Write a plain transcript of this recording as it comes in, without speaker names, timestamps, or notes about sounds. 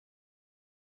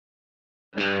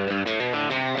better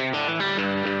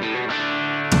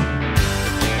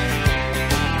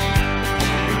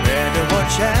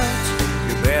watch out,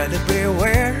 you better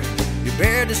beware, you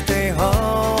better stay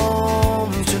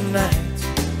home tonight.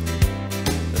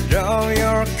 Draw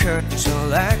your curtains and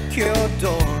lock your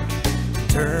door,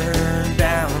 turn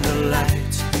down the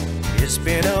lights. It's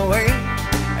been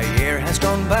a year has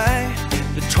gone by.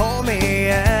 They told me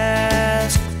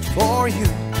ask for you.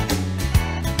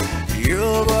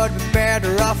 You would be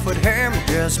better off with him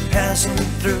just passing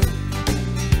through.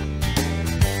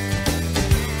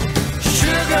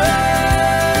 Sugar,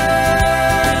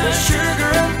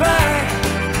 sugar and pie.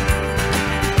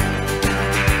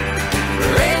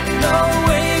 There ain't no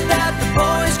way that the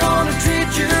boy's gonna treat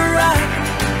you right.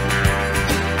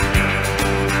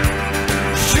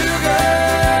 Sugar,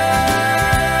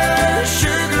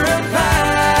 sugar and pie.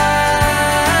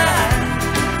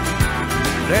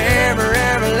 Never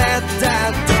ever let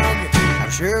that dog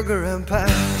have sugar and pie.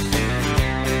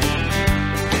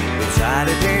 It's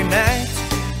Saturday night,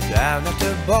 down at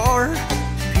the bar,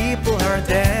 people are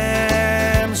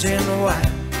dancing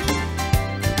wild.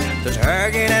 There's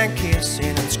hugging and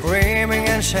kissing and screaming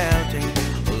and shouting,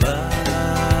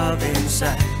 love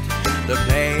inside. They're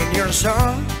playing your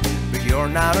song, but you're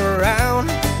not around.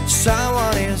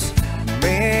 Someone is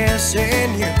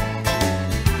missing you.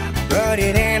 But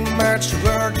it ain't much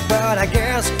work, but I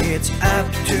guess it's up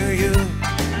to you.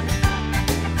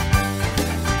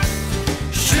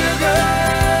 Sugar,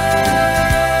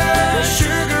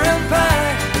 sugar and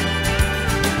pie.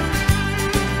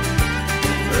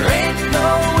 There ain't no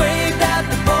way that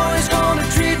the boy's gonna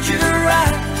treat you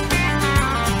right.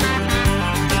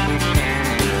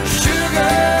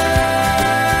 Sugar,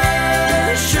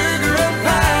 sugar and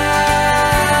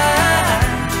pie.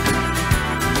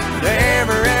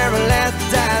 Never ever let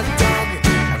that dog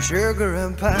have sugar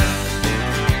and pie.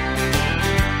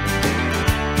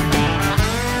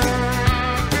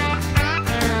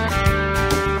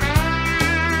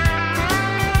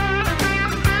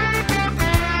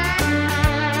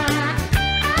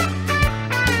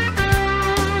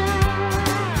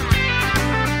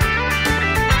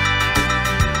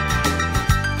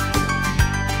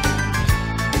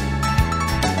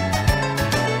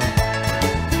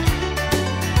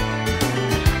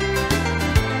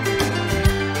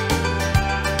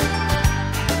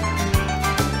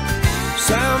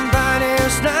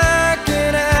 Somebody's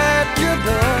knocking at your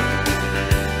door.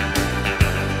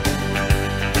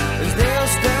 Is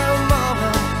this the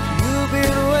moment you've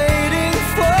been waiting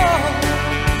for?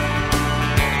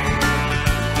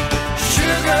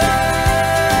 Sugar,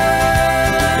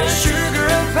 sugar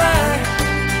and pie.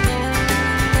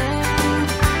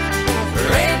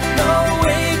 There ain't no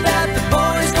way that the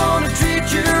boy's gonna treat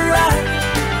you right.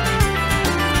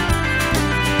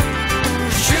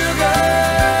 Sugar,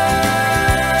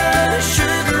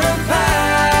 sugar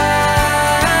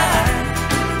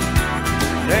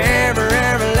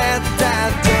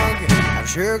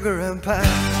and pie.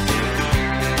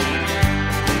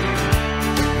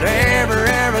 Never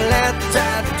ever let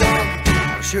that dog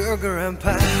have sugar and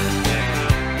pie.